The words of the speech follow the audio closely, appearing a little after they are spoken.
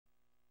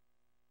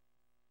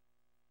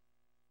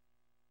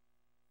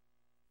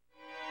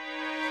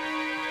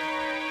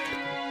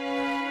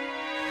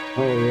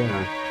Oh,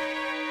 yeah.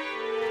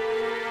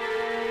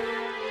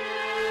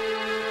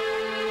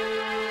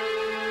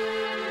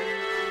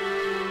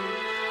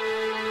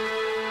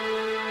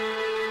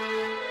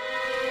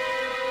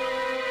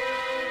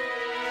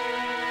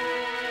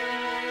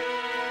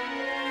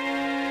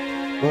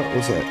 What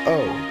was that?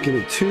 Oh, give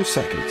me 2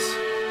 seconds.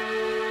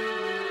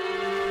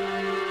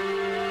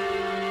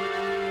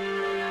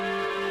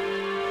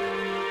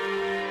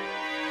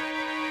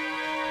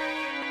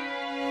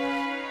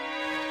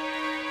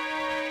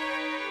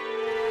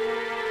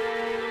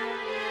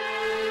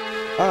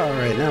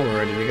 Alright, now we're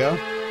ready to go.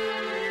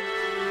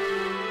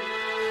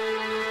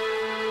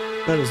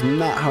 That is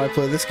not how I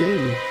play this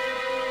game.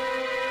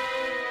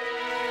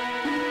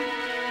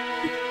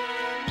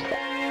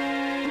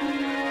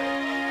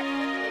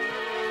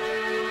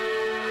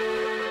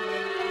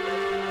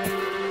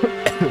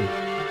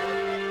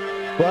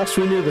 Last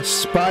we knew, the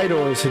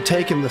Spydorz had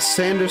taken the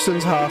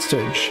Sandersons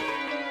hostage.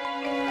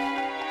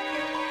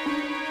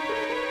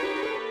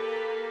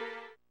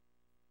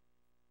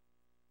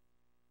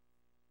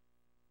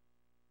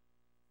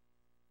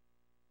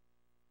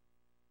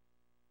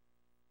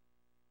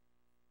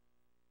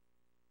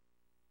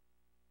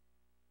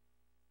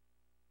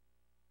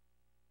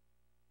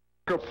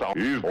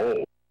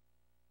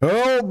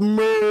 Help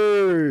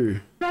me!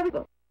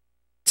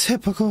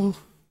 Typical.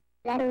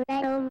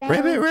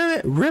 Ribbit,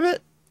 ribbit,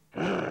 ribbit!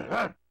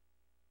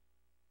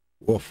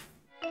 Woof.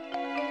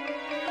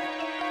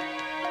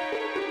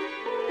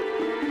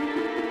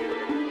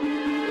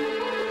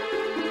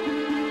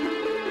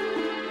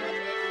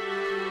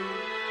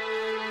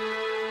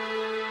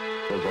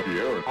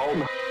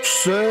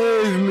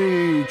 Save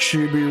me,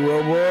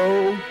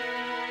 Chibi-Robo!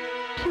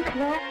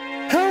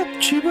 Help,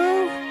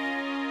 Chibo!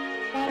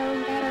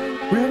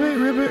 Ribbit,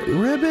 ribbit,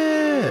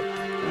 ribbit!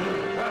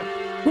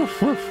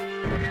 Woof, woof.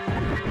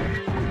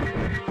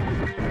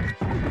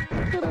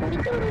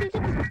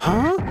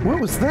 Huh? What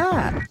was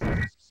that?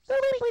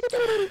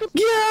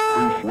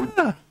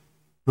 Yeah!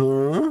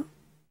 Huh?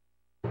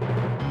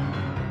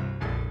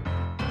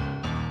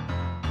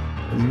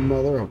 The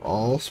mother of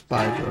all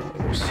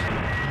Spydorz.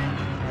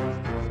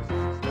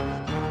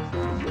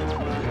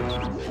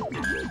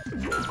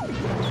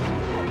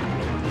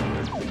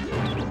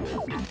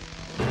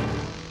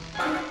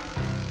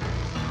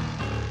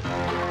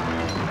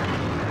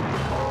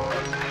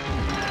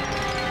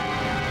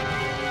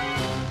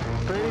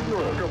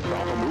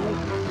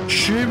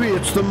 Chibi,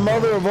 it's the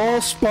mother of all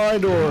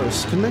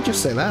Spydorz. Didn't I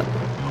just say that?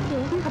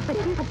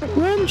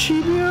 Run,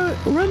 Chibi,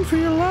 run for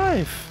your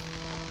life.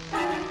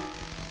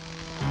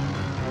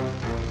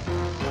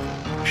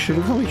 Should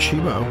have called me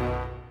Chibo.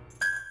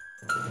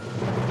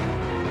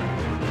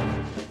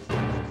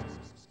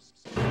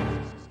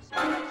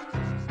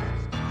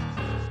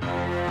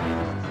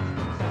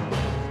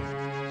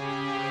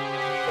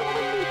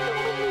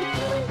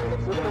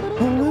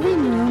 The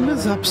living room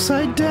is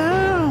upside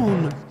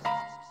down.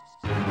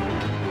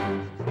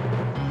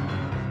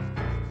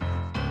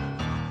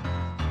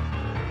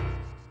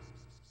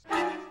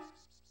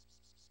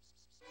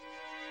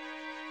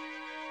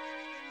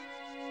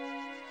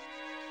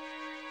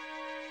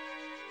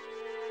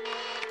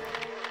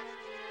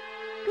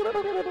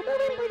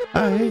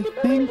 I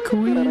think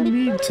we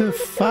need to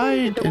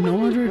fight in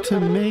order to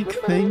make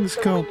things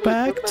go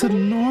back to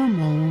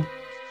normal.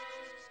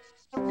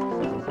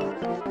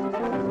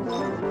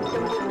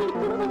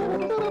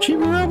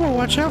 Chibi-Robo,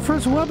 watch out for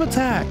his web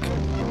attack!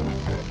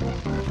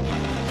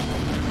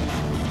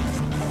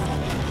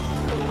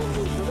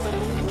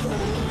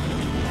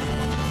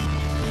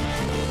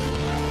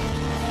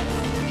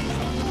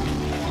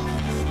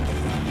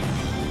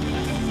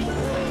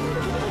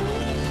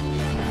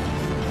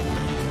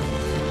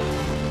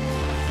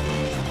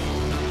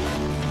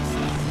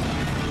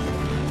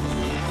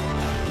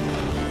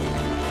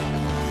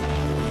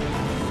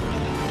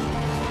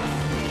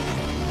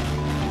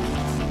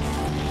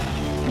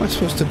 What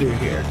am I supposed to do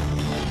here?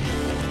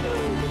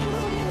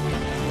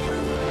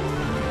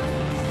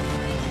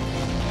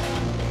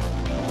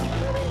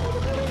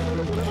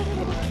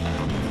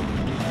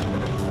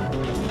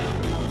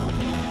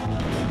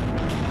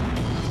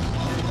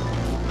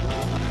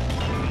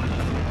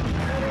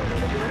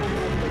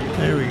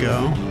 There we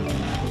go.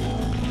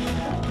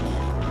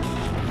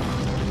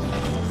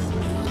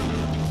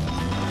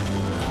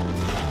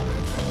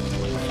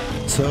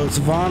 So it's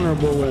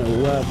vulnerable when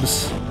it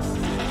webs.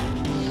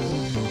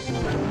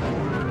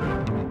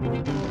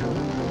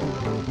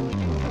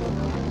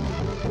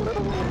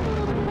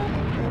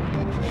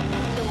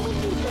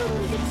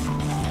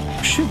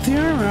 Shoot the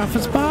armor off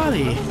its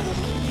body.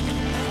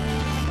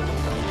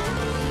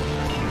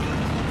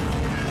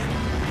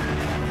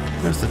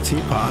 There's the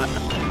teapot.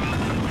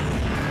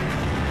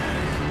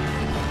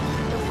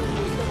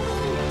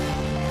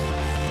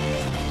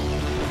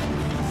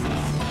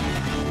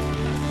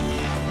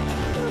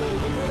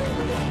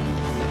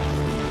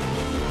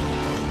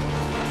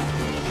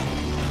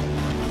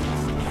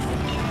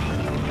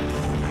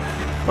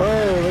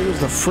 Oh, there's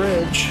the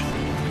fridge.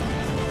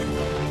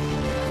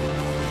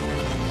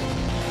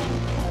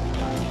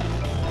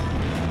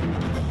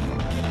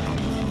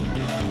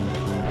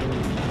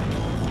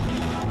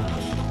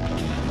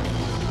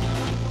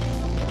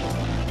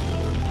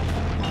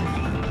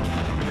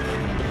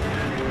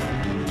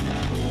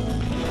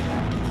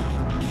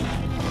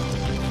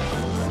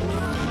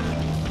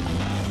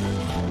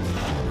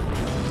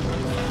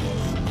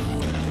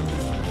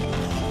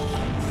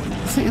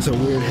 has a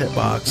weird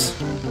hitbox.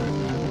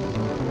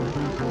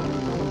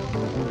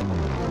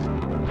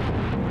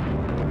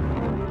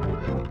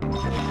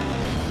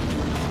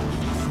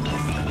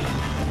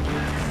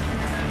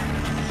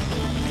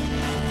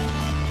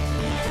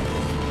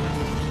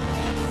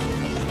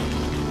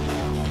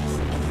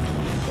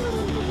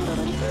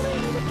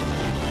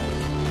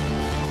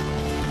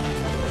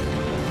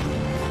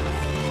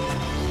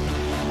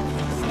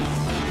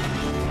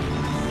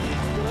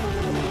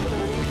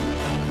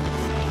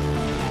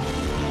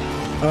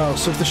 Oh,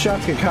 so if the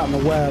shots get caught in the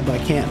web, I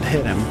can't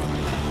hit him.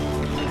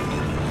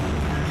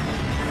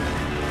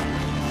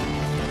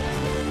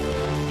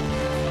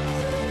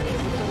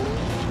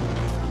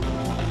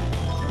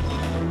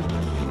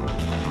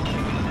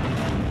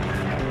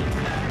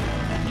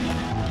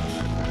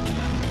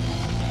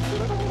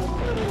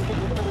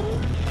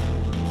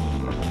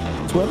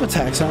 It's web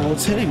attacks aren't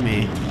what's hitting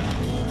me.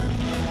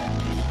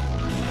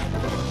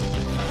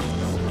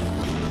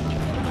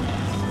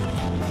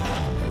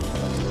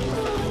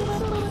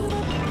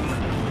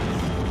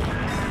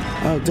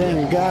 Oh, dang,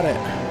 you got it.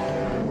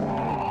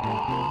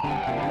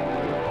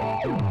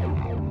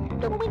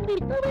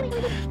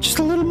 Just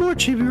a little more,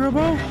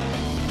 Chibi-Robo.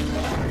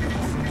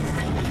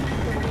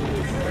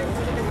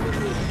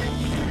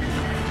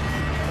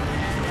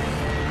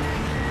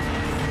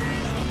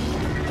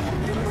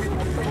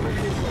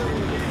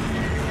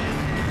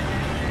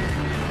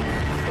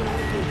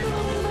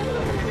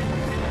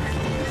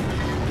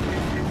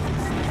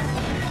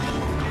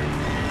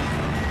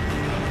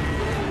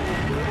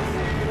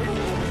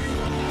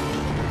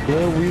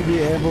 Will we be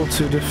able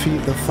to defeat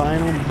the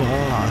final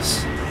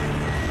boss?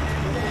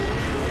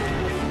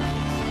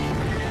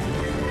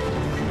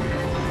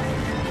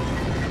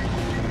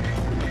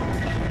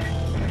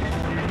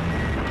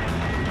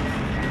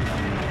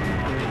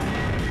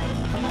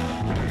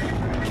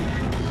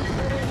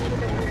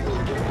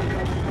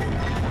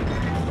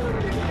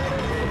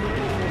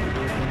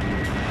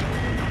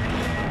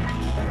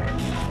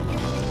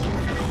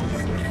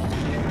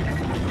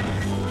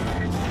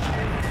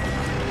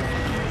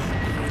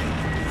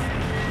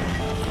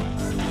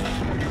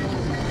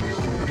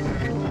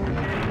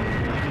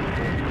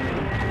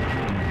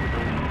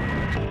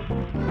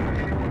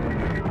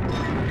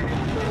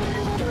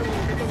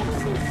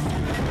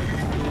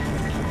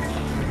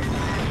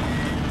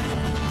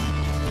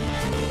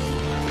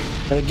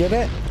 Did I get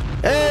it?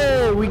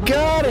 Hey, we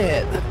got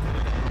it!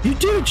 You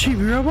did it,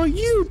 Chibi-Robo!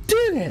 You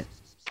did it!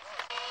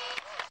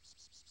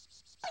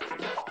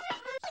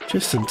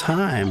 Just in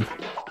time.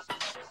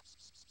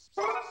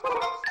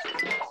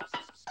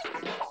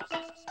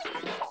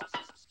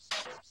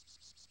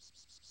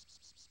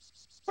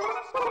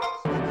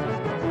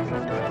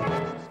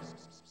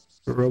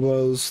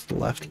 Robo's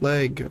left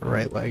leg,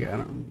 right leg, I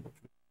don't know.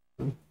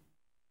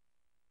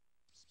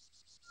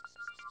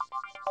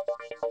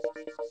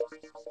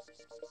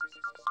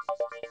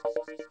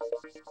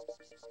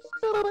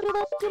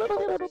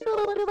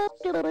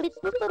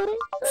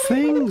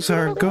 Things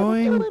are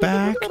going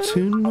back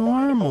to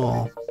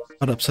normal.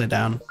 Not upside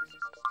down.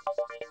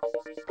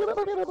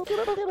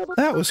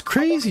 That was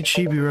crazy,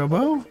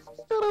 Chibi-Robo.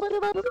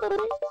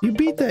 You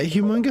beat that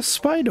humongous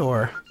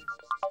Spydorz.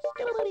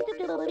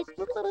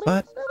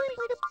 But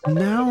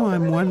now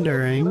I'm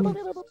wondering,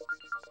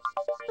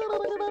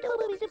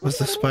 was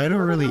the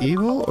Spydorz really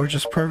evil or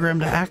just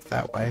programmed to act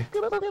that way?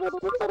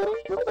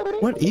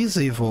 What is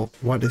evil?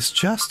 What is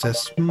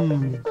justice?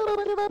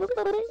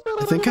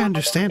 I think I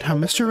understand how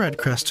Mr.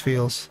 Redcrest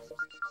feels.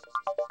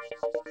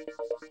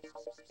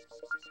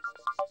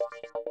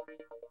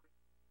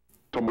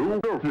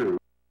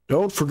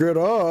 Don't forget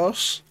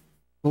us.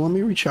 Well, let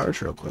me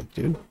recharge real quick,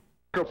 dude.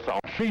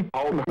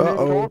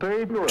 Uh-oh.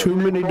 Too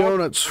many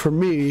donuts for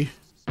me.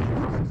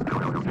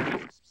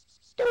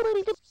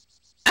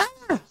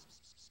 Ah!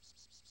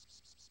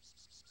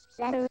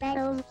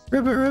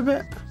 Ribbit,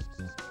 ribbit.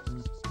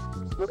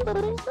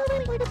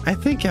 I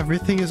think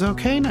everything is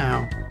okay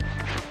now.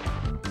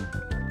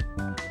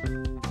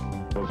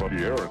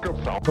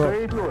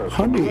 But,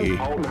 honey,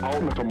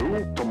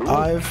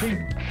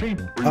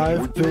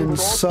 I've been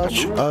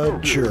such a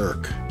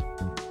jerk.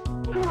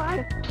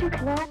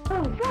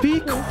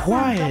 Be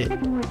quiet,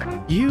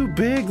 you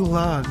big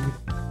lug.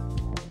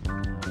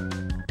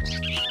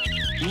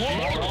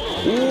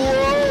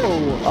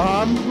 Whoa,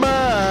 I'm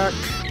back.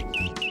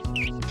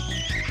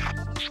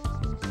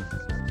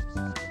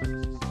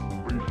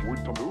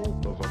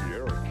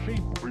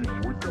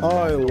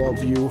 I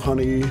love you,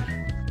 honey.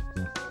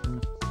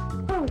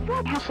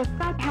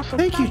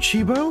 Thank you,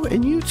 Chibo,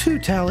 and you too,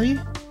 Tally.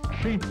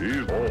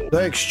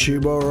 Thanks,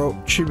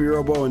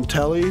 Chibi-Robo and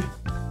Tally.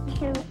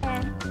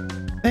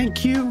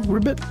 Thank you,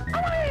 Ribbit.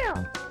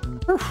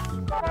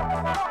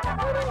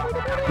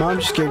 Mom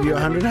just gave you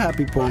 100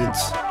 happy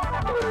points.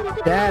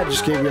 Dad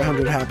just gave you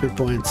 100 happy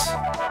points.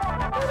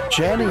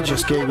 Jenny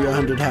just gave you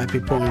 100 happy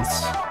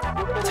points.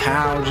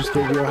 Tao just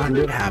gave you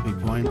 100 happy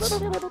points.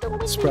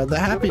 Spread the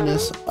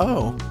happiness.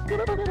 Oh.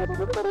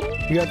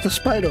 You got the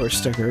Spydorz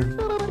sticker.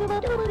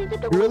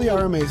 You really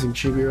are amazing,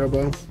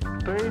 Chibi-Robo.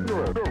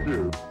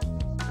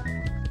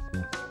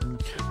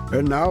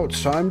 And now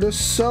it's time to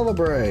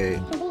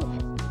celebrate.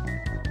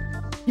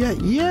 Yeah,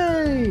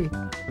 yay!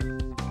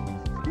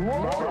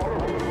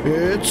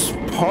 It's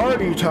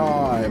party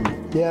time!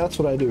 Yeah, that's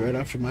what I do right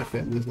after my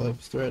family's life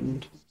is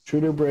threatened.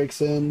 Intruder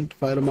breaks in,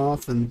 fight him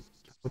off, and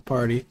have a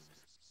party.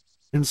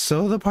 And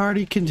so the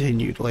party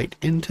continued late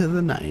into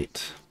the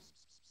night.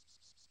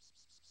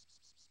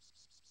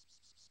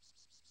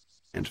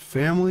 And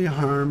family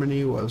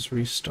harmony was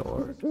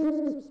restored.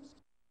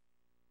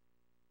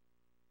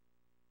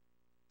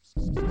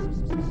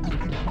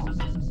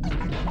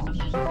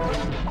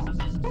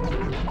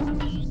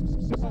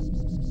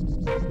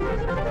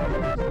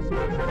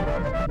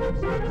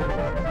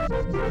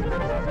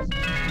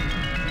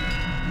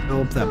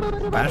 Fill up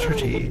that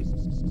battery.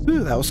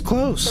 Ooh, that was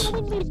close.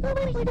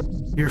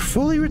 You're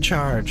fully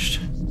recharged.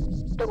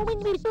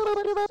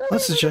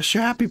 Let's adjust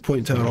your happy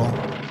point total.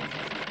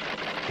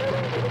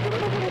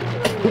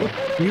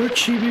 Your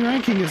Chibi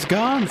ranking has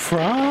gone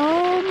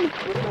from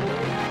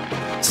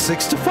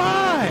 6 to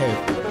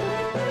 5.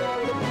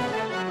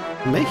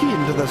 Making it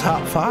into the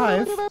top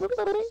 5.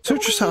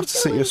 Search yourself to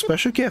send you a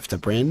special gift, a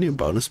brand new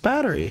bonus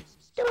battery.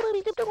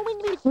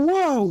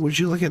 Whoa, would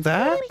you look at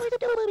that?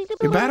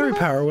 Your battery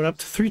power went up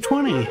to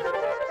 320.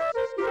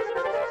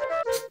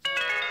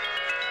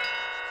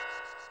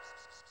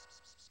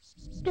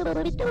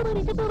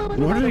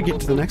 In order to get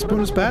to the next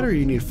bonus battery,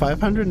 you need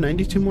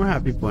 592 more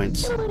happy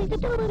points.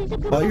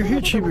 While you're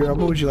here,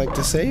 Chibi-Robo, would you like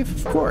to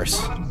save? Of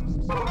course.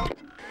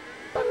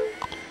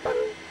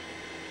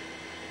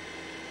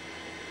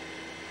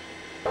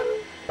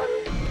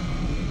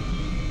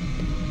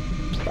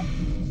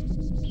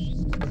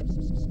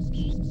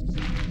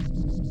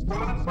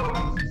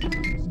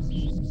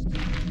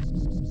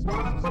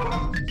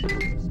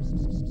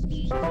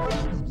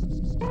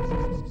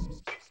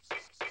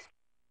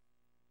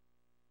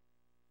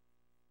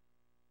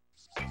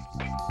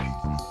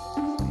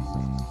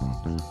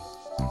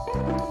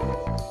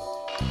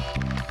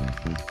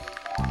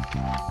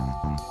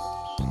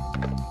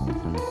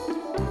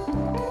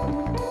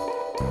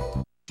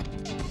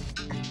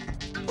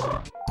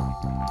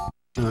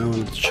 I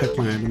wanted to check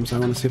my items. I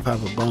want to see if I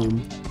have a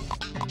bone.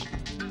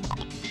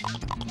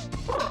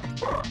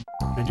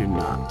 I do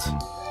not.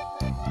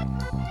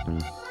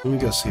 Let me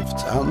go see if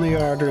it's out in the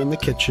yard or in the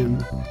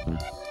kitchen.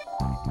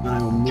 I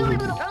will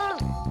move.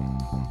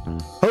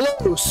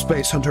 Hello,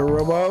 Space Hunter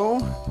Robo!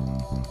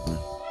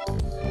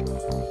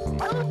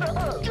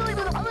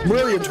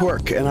 Brilliant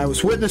work, and I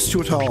was witness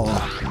to it all.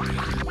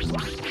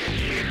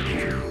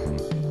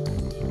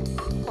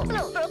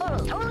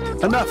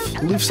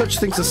 Enough! Leave such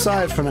things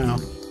aside for now.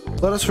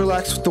 Let us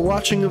relax with the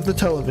watching of the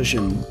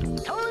television.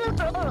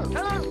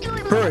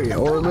 Hurry,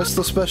 or enlist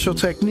the special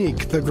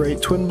technique, the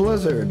Great Twin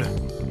Blizzard.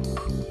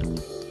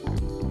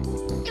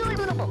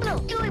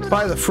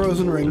 By the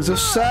frozen rings of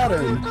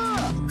Saturn!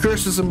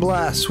 Curses and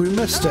blasts, we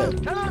missed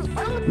it.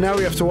 Now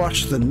we have to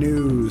watch the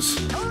news.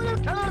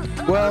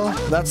 Well,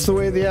 that's the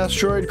way the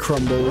asteroid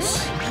crumbles.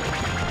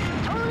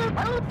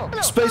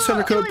 Space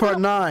Hunter Code Part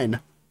 9.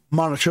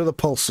 Monitor the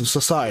pulse of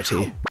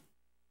society.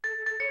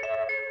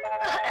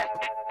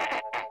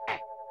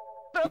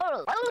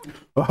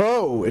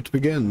 Oh, it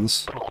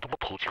begins.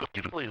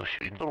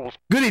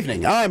 Good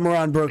evening, I'm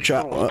Moran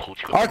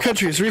Brocha. Our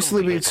country has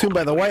recently been consumed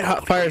by the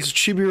white-hot fires of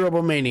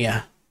Chibi-Robo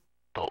mania.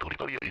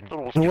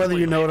 And whether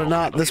you know it or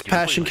not, this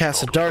passion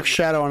casts a dark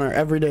shadow on our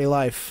everyday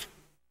life.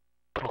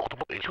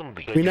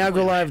 We now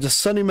go live to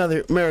sunny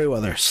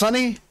Merryweather.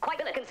 Sunny?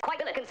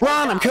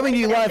 Ron, I'm coming to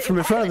you live from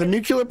in front of the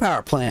nuclear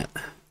power plant.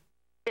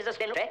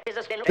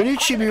 The new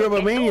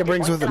Chibi-Robo mania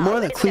brings with it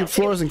more than clean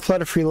floors and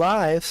clutter-free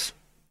lives.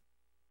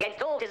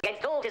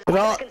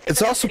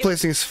 It's also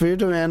placing a severe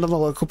demand on the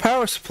local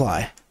power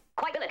supply.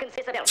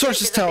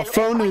 Sources tell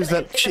Phone News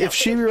that if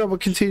Chibi-Robo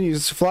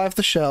continues to fly off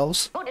the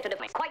shelves,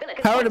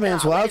 power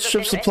demands will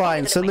outstrip supply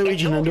and send the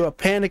region into a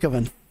panic of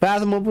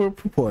unfathomable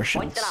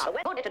proportions.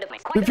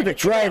 We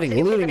predict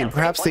rioting, looting, and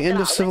perhaps the end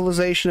of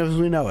civilization as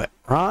we know it.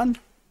 Ron?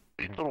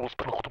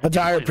 A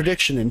dire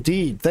prediction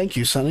indeed. Thank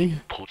you,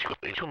 Sonny.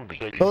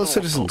 Fellow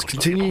citizens,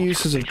 continued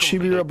uses of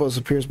Chibi-Robos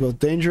appears both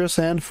dangerous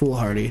and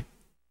foolhardy.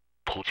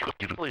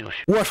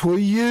 What will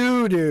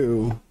you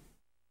do?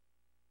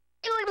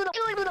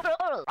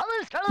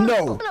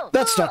 No,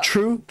 that's not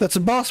true. That's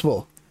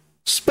impossible.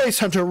 Space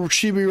Hunter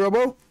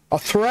Chibi-Robo? A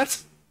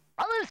threat?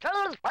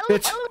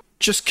 It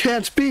just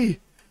can't be.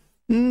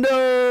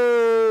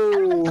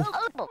 No!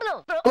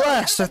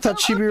 Blast! I thought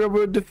Chibi-Robo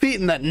would defeat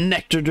that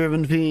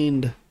nectar-driven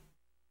fiend.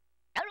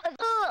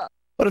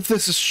 But if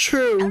this is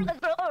true,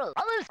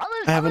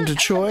 I haven't a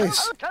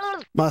choice.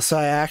 Must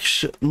I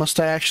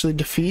actually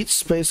defeat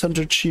Space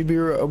Hunter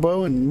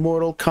Chibi-Robo in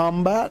mortal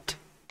combat?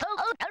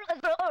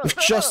 If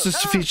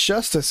justice defeats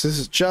justice,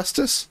 is it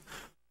justice?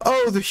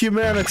 Oh, the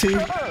humanity!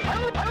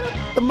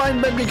 The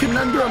mind-bending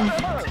conundrum!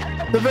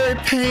 The very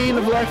pain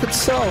of life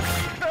itself!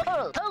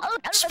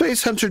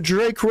 Space Hunter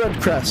Drake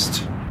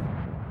Redcrest!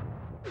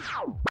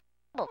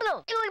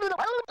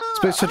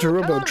 Space Hunter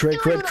Robo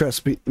Drake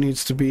Redcrest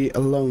needs to be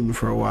alone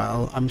for a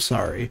while. I'm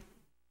sorry.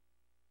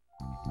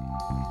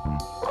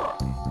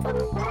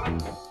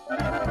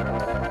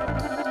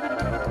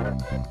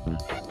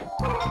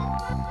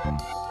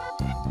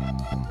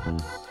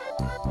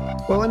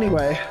 Well,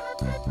 anyway.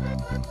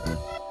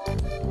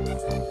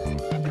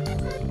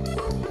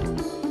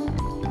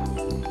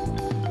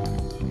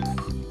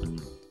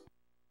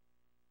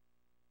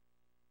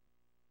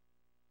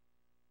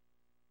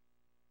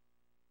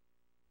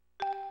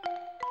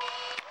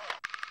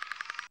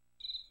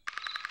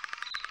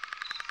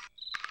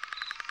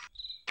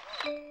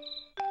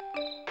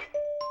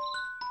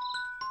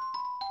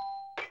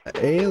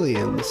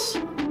 Aliens.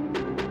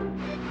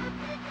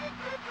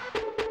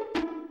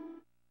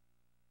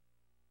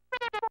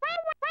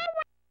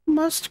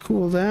 Must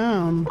cool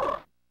down.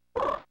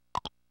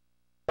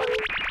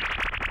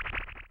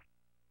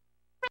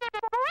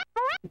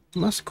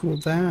 Must cool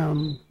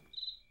down.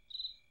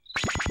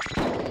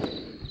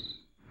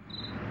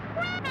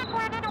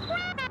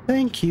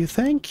 Thank you,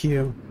 thank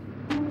you.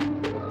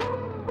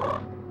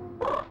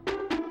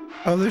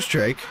 Oh, there's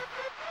Drake.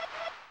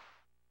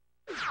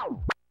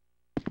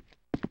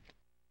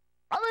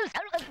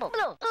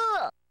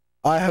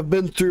 I have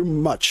been through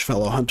much,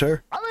 fellow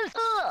hunter.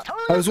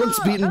 I was once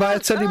beaten by a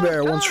teddy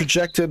bear, once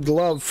rejected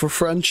love for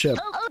friendship.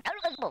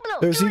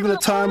 There was even a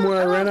time when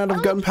I ran out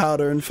of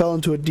gunpowder and fell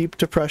into a deep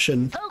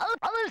depression.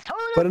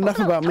 But enough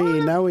about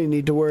me, now we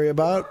need to worry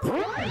about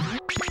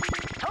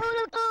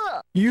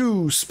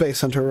you,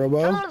 Space Hunter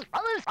Robo.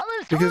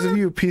 Because of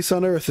you, peace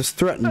on Earth is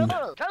threatened.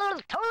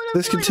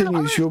 This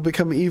continues, you will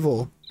become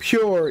evil.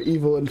 Pure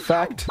evil, in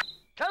fact.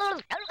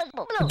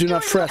 Do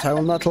not fret, I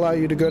will not allow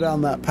you to go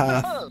down that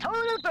path.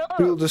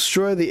 We will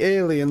destroy the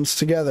aliens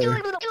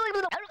together.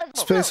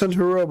 Space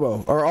Hunter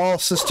Robo, are all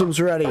systems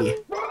ready?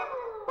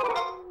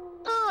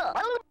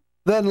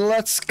 Then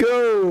let's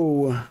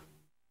go!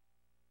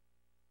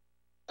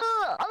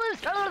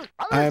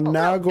 I am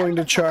now going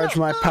to charge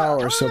my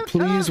power, so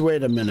please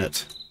wait a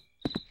minute.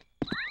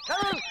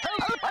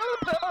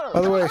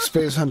 By the way,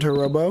 Space Hunter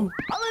Robo,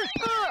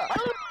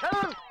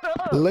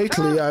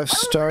 lately I've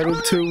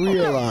started to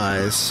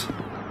realize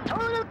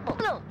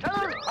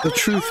the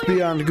truth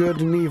beyond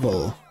good and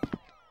evil.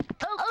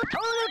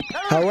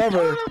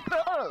 However,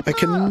 I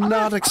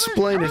cannot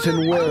explain it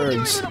in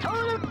words.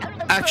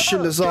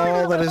 Action is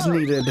all that is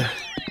needed.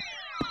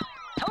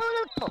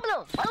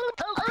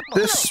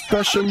 This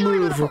special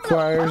move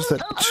requires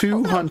that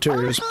two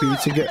hunters be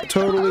to get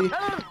totally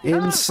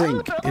in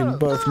sync in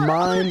both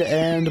mind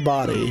and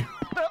body.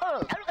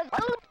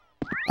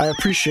 I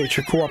appreciate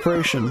your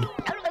cooperation.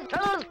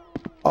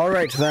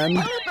 Alright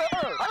then.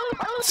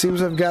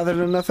 Seems I've gathered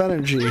enough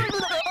energy.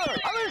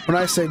 When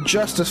I say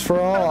justice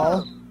for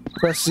all,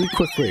 press Z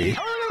quickly.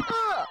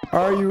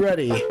 Are you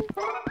ready?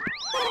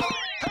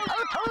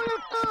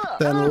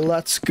 Then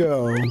let's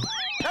go.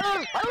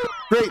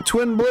 Great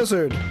Twin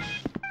Blizzard!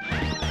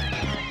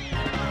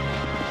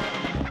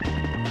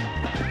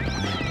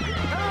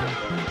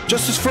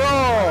 Justice for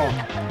all!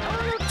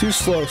 Too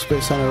slow,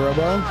 Space Hunter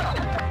Robo.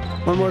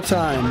 One more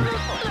time.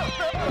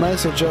 When I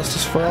say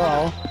justice for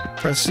all,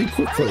 press Z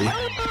quickly.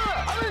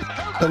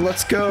 Then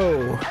let's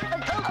go.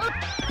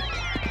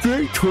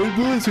 Great Twin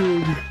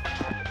Blizzard!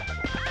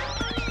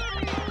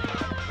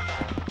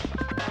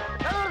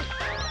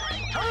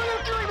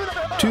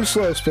 Too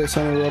slow, Space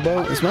Hunter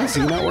Robo. Is my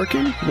Z not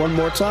working? One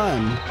more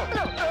time.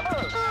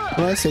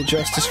 When I say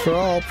justice for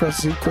all,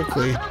 press Z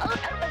quickly.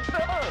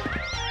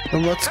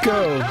 Then let's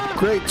go.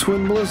 Great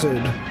Twin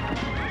Blizzard.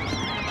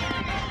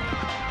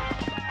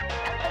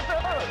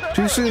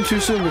 Too soon, too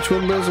soon. The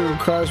Twin Blizzard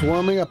requires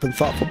warming up and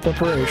thoughtful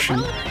preparation.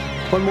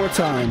 One more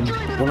time.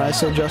 When I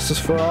say justice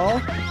for all,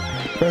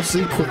 press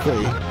Z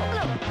quickly.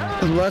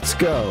 And let's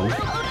go.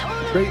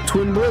 Great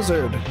Twin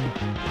Blizzard.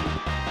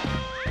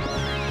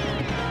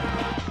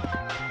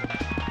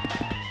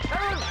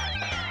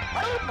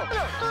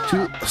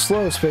 Too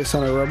slow, Space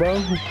Hunter Robo.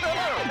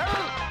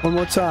 One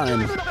more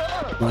time.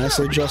 When I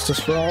say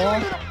justice for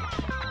all,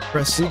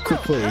 press Z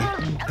quickly.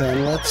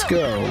 Then let's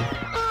go.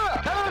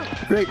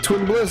 Great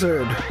Twin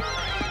Blizzard.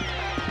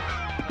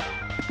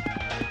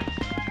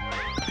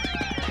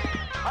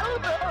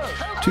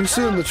 Too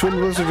soon, the Twin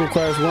Blizzard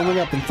requires warming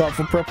up and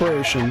thoughtful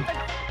preparation.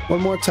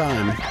 One more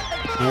time.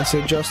 When I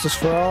say justice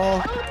for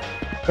all,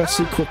 press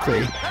Z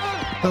quickly.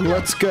 Then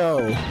let's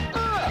go.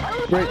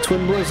 Great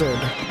Twin Blizzard.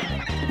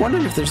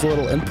 Wondering if there's a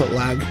little input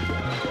lag.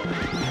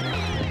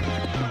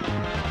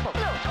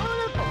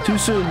 Too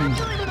soon.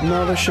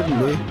 No, there shouldn't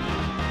be.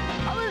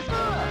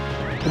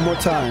 One more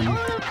time.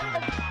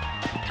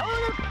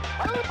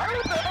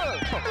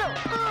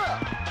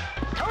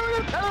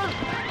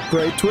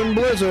 Great Twin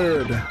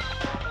Blizzard.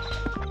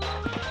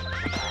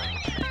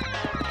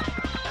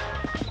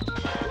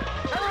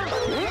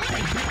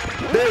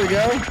 There we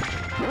go.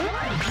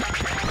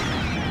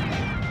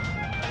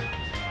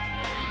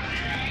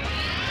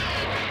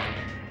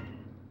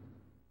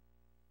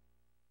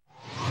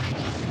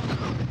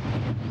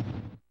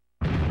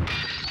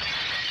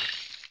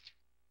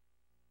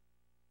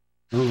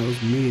 Oh, that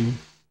was mean.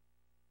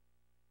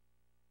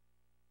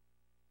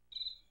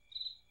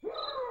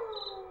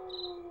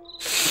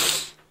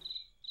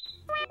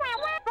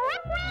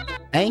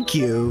 Thank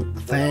you.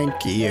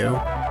 Thank you.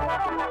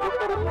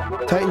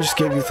 Titan just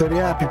gave you 30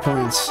 happy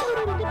points.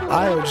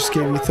 Io just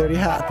gave you 30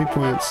 happy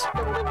points.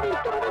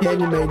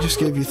 Anime just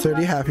gave you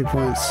 30 happy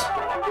points.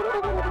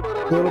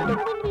 Little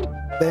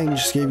Bang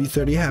just gave you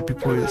 30 happy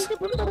points.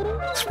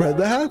 Spread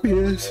the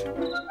happiness.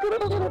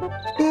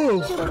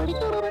 Oh,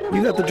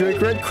 you got the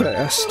Drake Red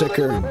Crest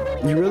sticker.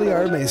 You really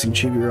are amazing,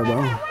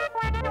 Chibi-Robo.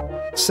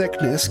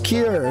 Sickness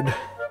cured.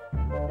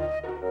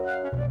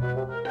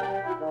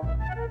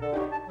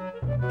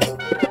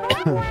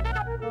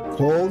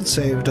 Cold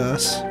saved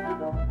us.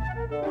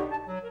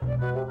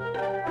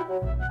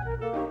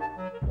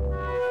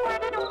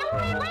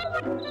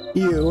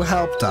 You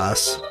helped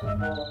us.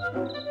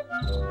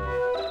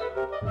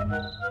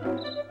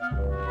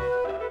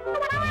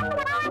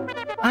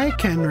 I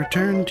can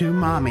return to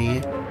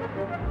mommy.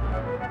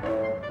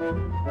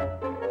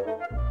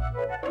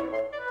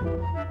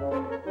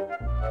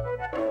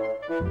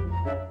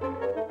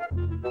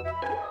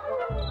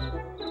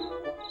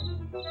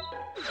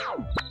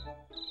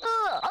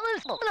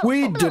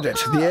 We did it!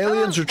 The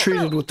aliens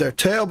retreated with their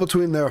tail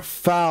between their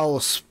foul,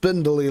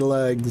 spindly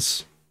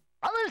legs.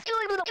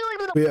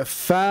 We have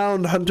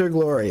found Hunter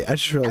Glory. I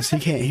just realized he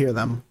can't hear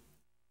them.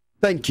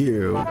 Thank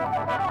you.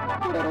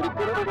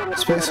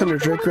 Space Hunter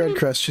Drake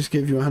Redcrest just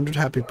gave you 100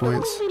 happy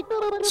points.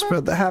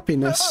 Spread the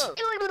happiness.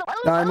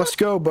 Now I must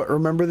go, but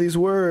remember these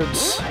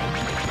words.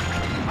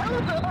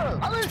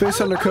 Space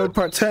Hunter Code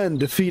Part 10.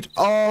 Defeat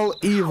all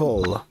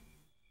evil.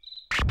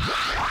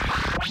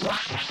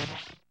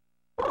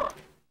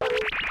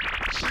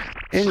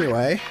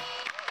 Anyway.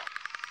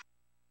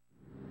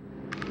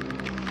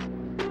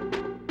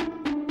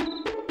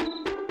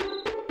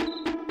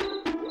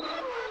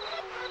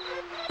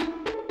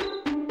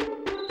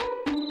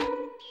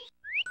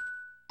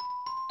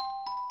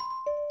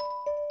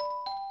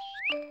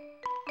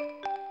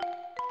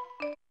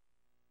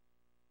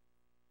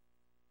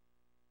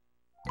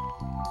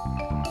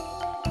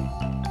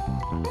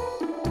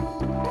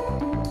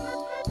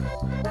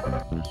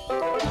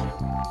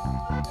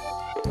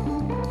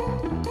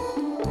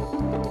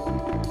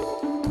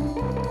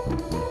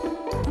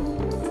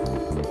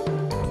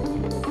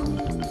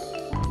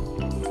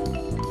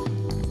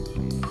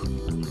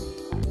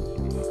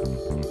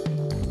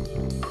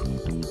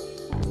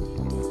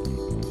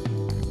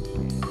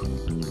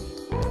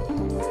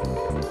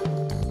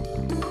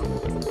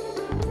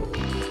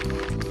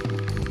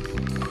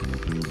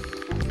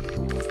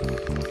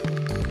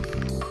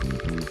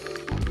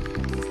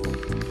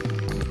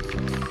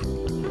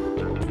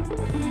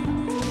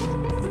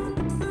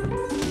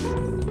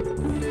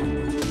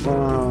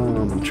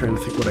 I'm trying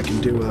to think what I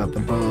can do without the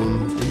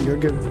bone. I can go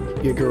give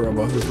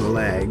Chibi-Robo his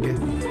leg.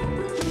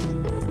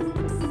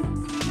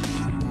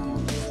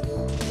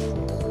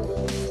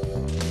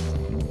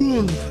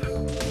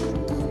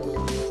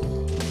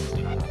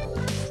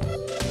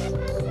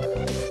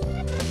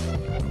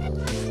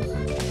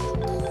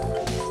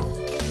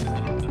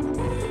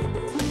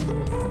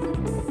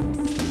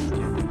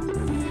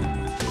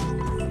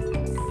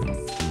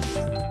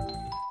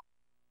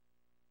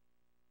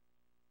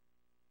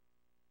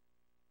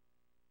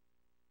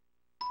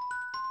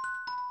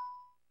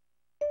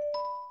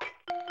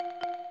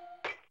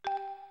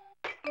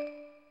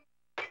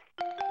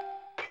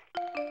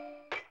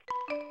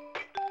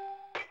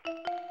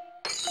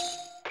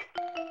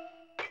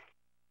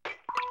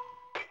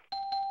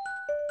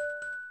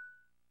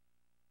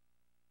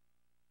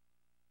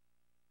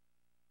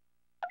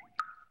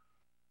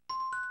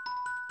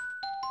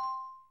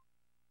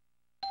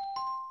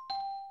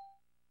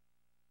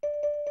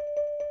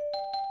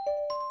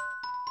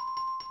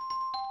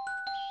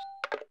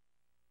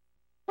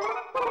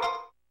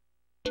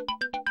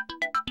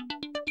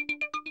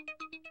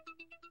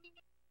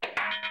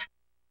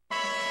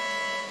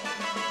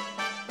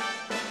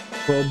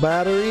 Full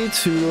battery,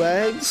 2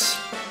 legs.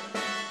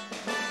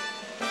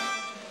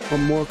 What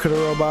more could a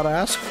robot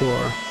ask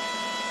for?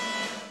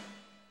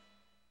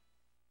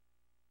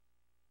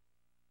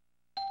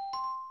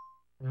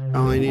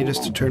 All I need is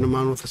to turn him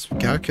on with a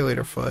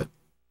calculator foot.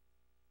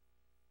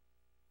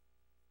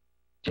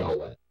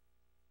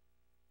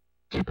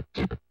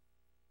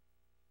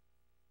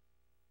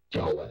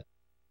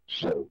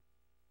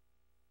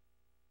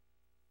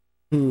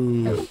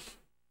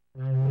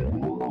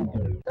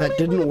 That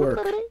didn't work.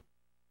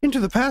 Enter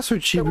the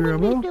password,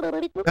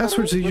 Chibi-Robo.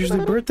 Passwords are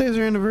usually birthdays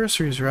or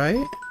anniversaries,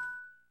 right?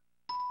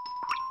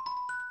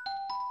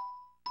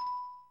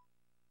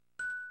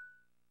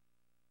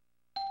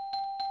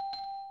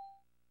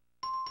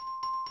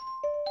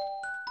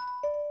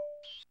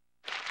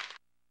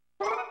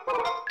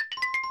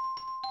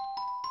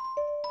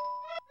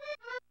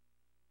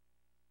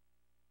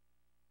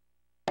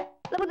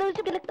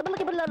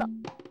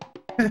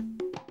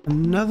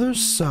 Another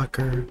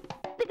sucker.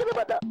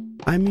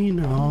 I mean,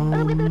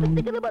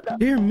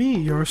 dear me,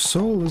 your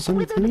soul is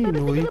unclean.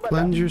 Will you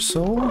cleanse your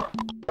soul?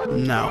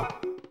 No.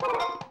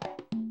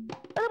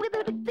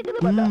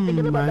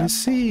 I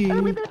see.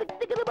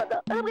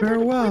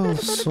 Farewell,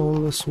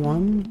 soulless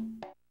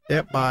one.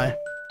 Yep, bye.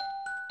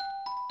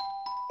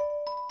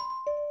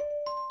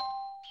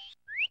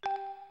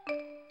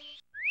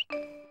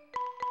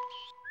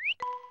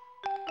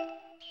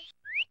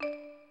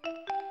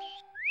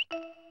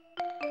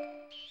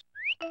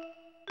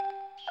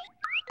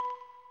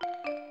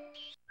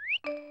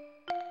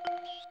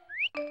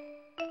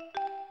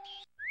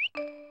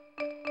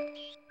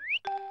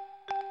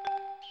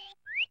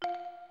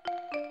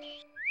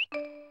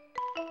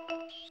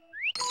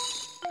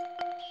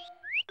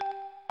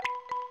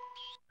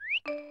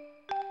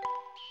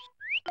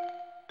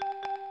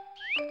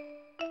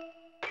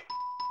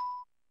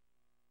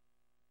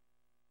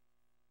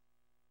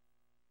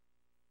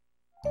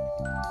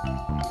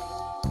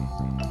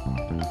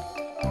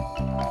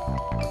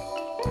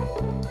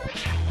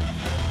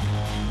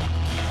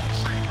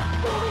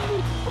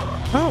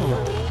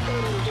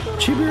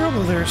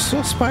 Chibi-Robo, there are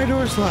still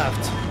Spydorz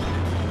left.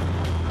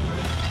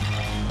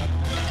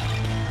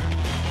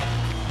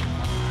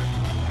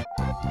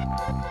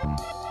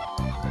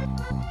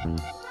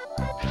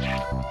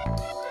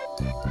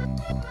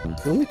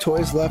 The only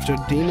toys left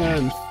are Dina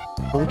and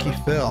Funky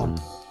Phil.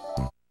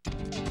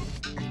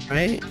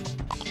 Right?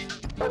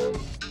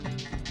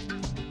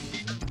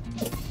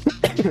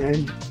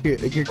 And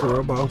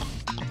Chibi-Robo.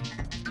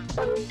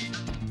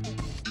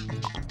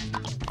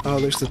 Oh,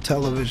 there's the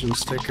television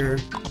sticker.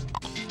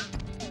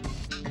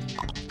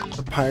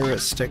 The pirate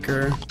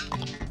sticker.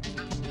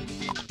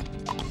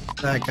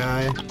 That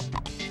guy.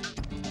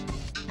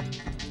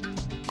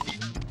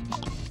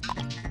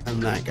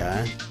 And that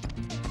guy.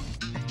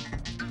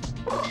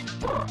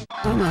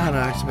 I don't know how to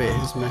activate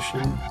his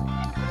mission.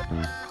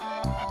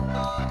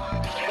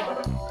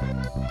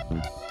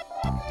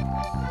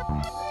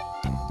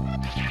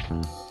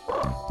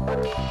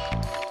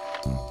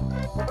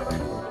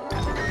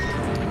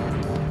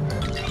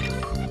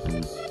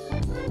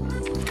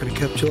 Could have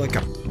kept you like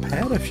a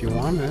pet if you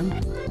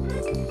wanted.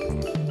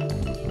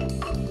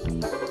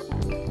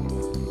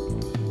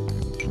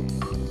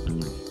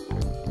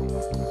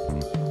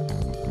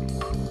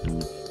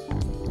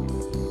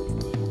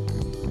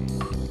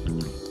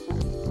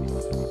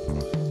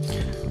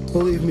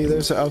 Believe me,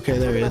 there's a... Okay,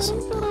 there he is.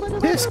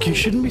 Disc, you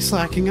shouldn't be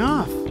slacking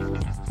off.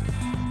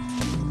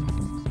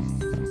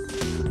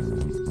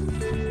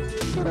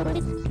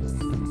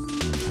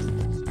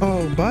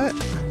 Oh, but...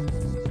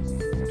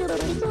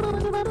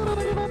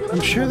 I'm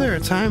sure there are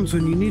times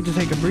when you need to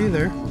take a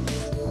breather.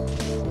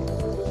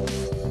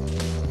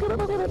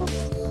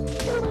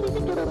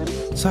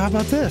 So how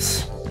about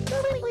this?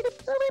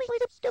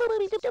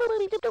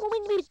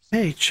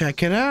 Hey,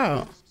 check it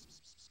out.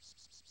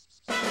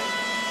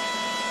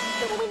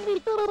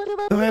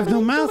 Though I have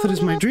no mouth, it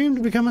is my dream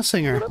to become a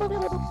singer.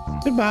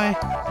 Goodbye.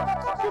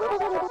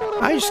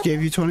 I just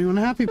gave you 21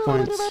 happy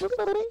points.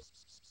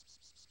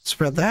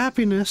 Spread the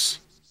happiness.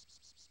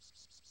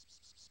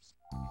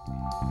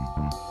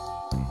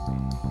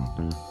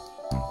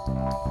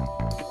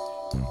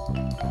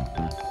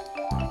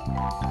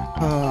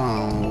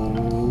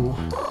 Oh.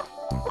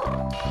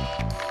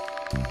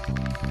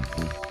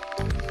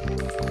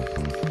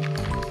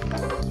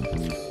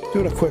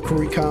 Doing a quick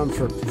recon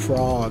for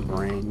frog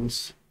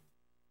rings.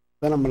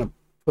 Then I'm gonna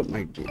put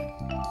my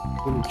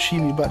little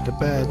chibi butt to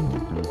bed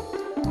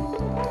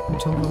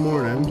until the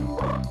morning.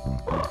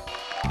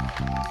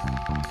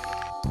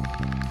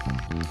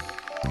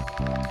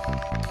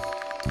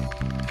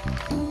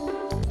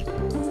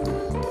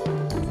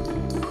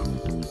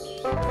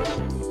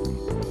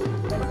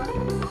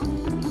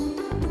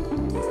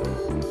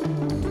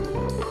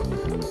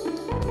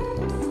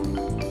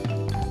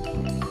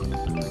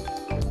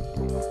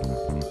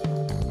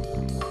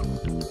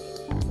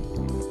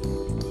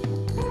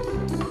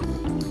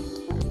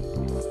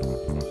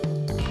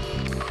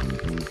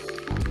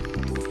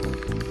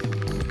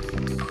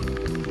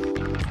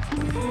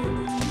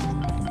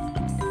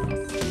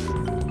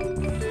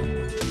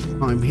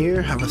 I'm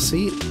here, have a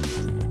seat.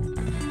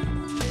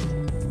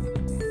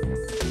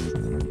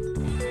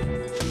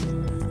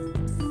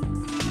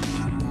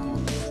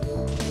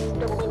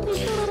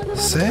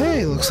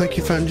 Say, looks like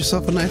you found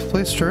yourself a nice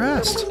place to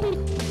rest.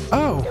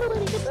 Oh,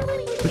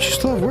 but you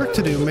still have work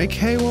to do. Make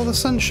hay while the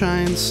sun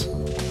shines.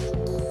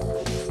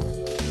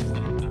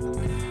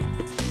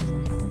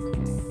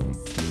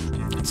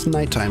 It's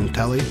nighttime,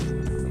 Telly.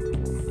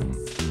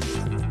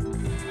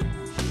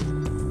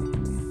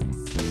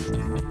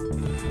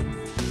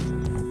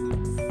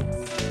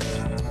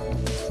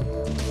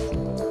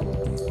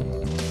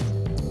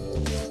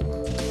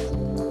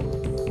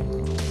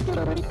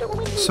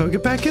 So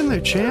get back in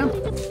there, champ.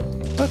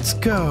 Let's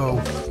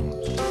go.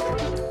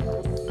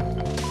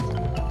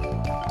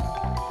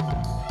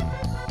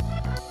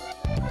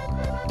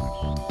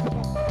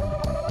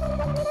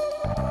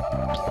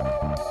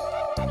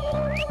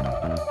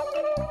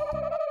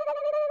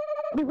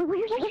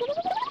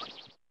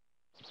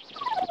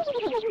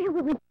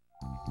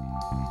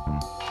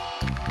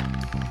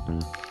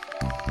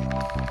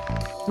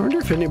 I wonder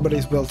if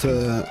anybody's built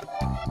a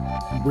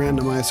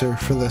randomizer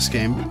for this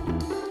game.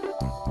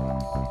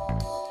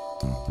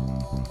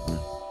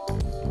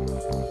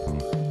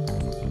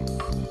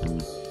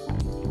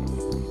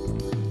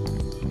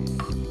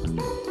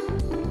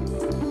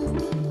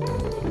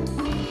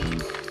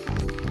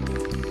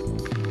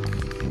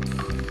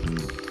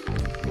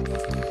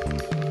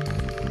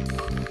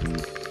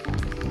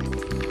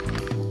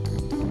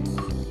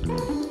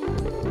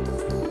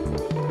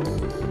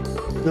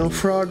 No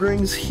frog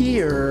rings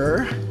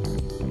here.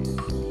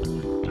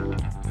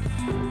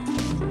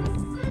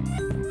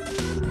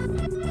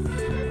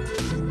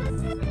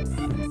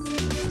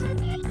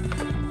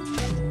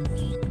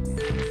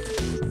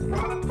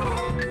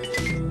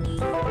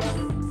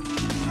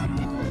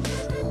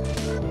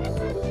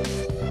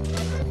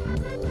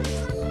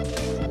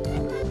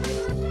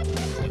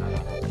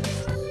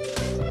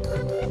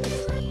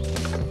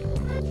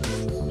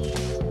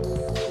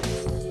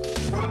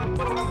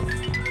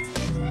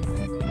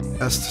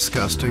 That's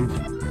disgusting.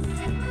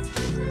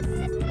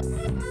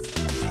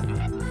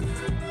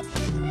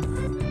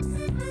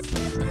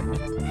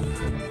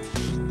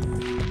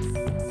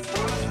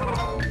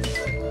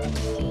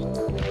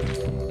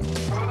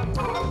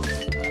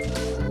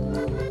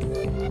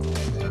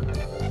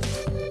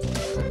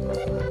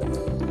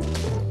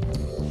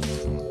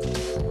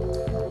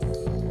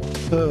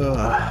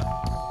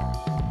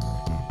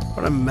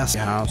 What a messy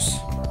house.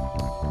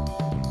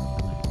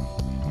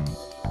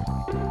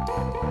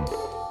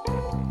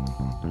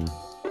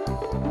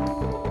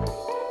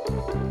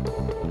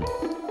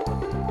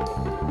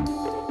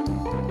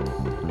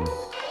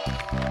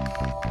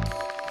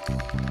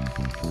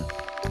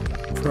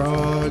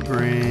 Frog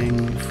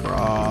ring,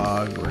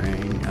 frog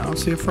ring. I don't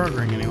see a frog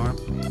ring anywhere.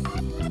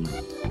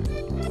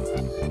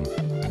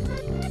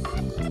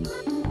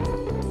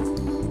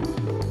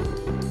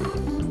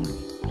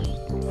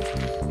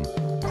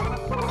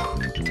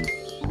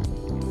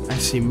 I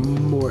see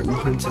Morton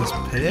Princess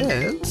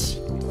Pits.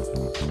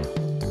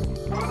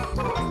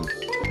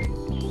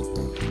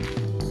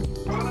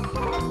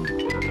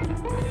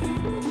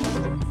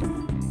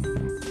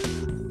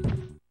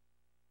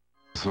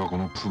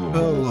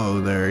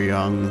 Hello there,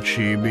 young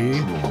Chibi.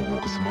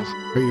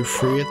 Are you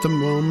free at the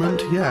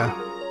moment? Yeah.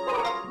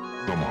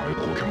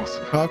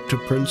 Talk to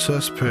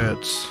Princess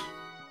Pits.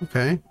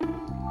 Okay.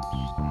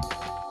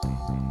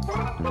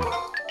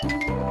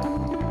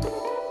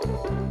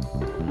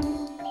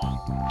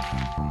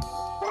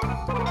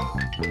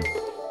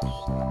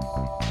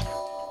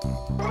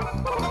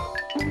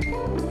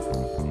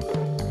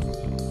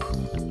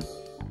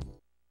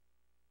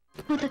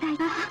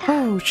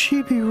 Oh,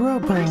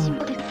 Chibi-Robo.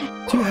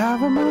 Do you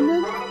have a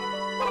moment?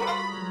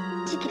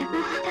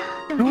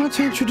 I want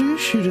to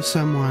introduce you to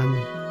someone.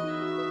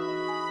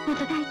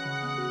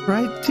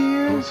 Right,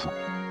 dear?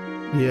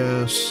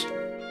 Yes.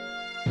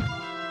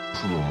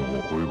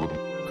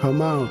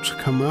 Come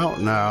out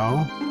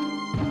now.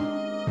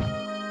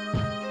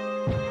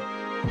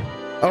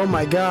 Oh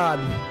my god.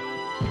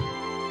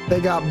 They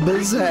got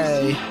busy.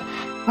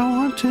 I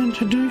want to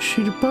introduce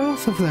you to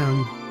both of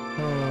them.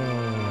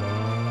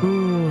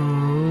 Ooh.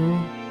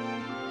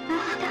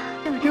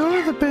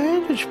 You're the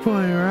bandage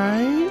boy,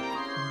 right?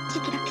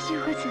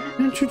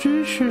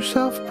 Introduce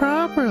yourself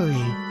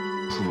properly.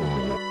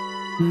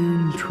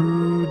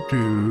 Introduce.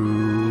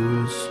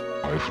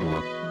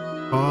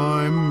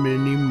 I'm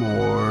Minnie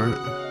Moore.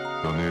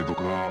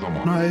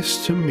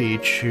 Nice to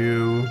meet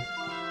you.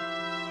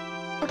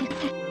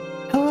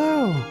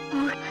 Hello.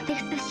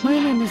 My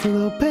name is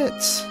Little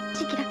Bits.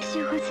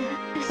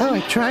 I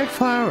like dried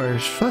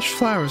flowers. Fresh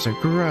flowers are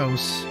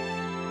gross.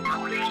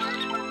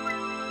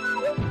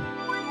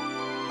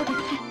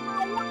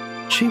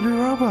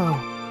 Chibi-Robo.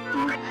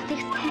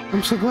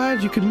 I'm so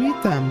glad you could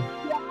meet them.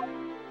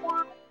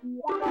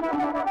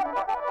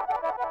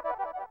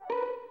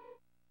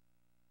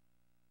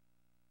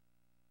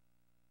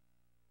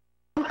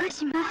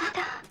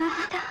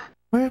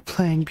 We're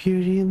playing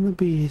Beauty and the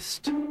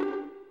Beast.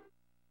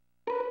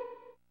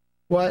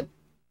 What?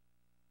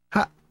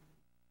 Ha.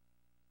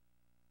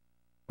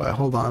 Wait,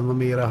 hold on. Let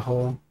me get a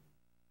whole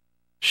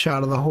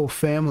shot of the whole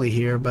family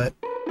here, but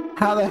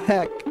how the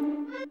heck?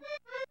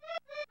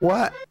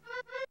 What?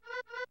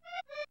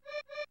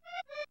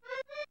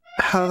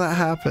 How did that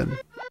happen?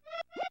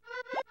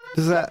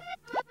 Does that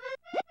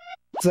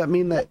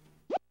mean that?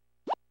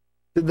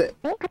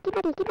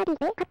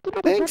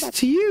 Thanks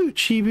to you,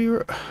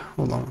 Chibi.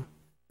 Hold on.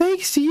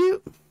 Thanks to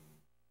you,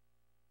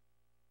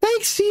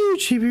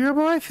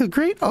 Chibi-Robo. I feel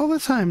great all the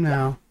time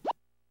now.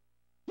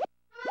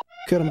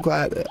 Good. I'm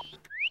glad.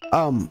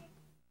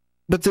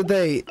 But did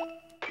they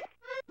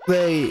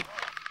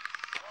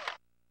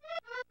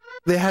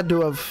had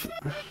to have.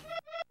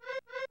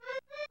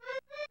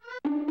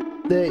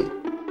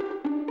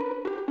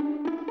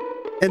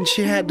 And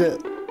she had to.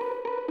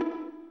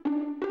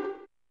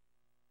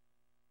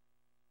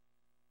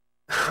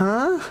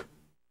 Huh?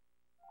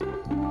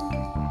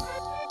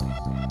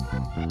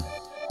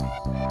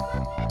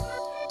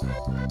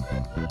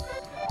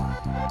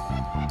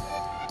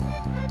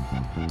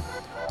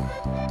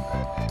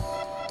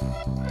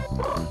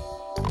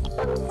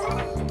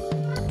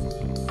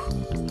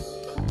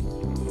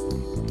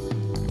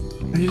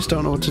 I just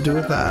don't know what to do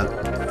with that.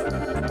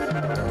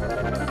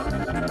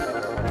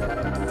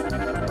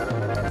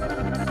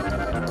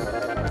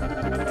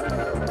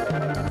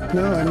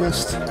 No, I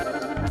missed.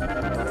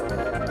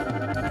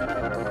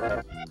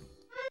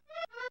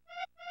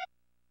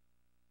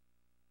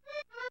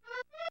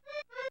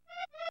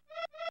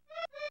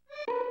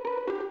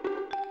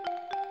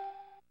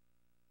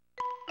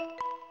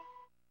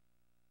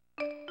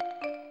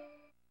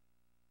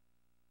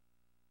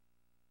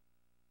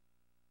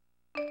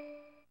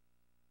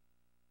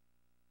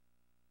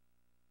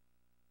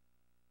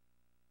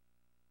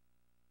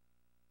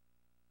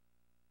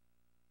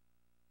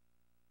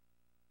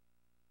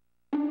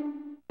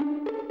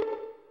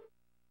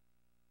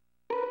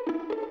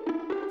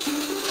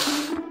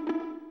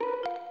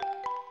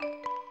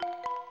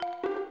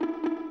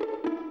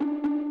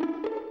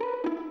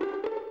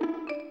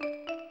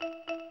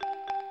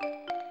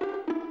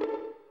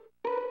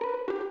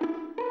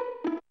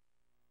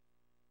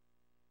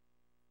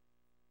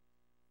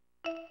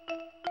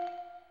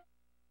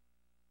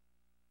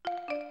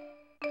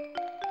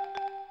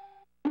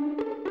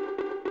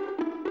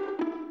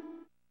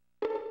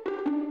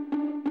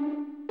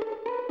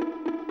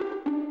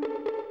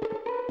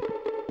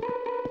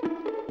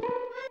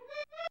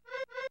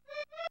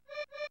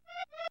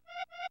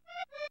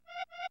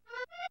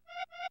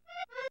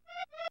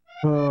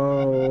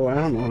 Oh, I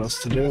don't know what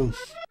else to do.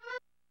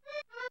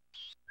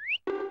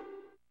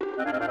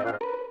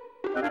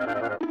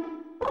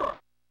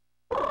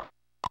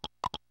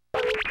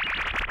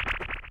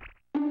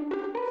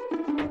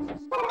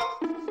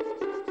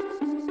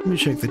 Let me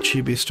check the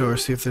Chibi store,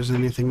 see if there's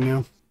anything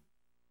new.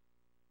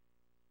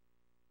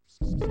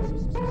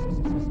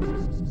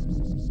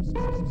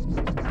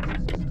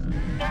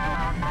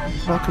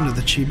 Welcome to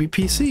the Chibi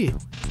PC.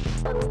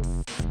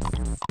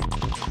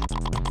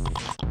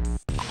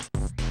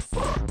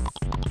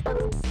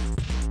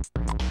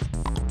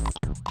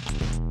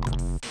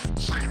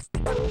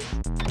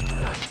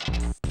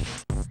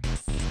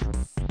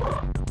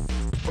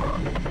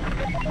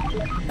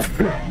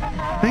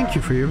 Thank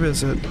you for your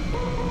visit.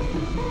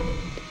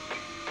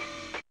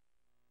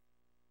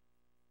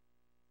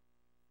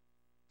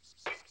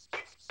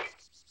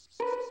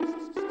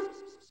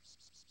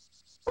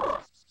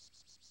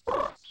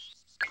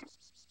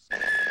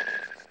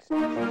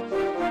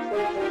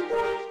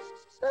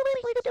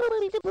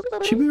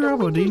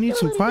 Chibi-Robo, do you need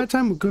some quiet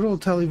time with good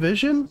old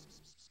television?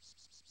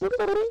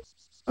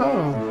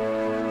 Oh.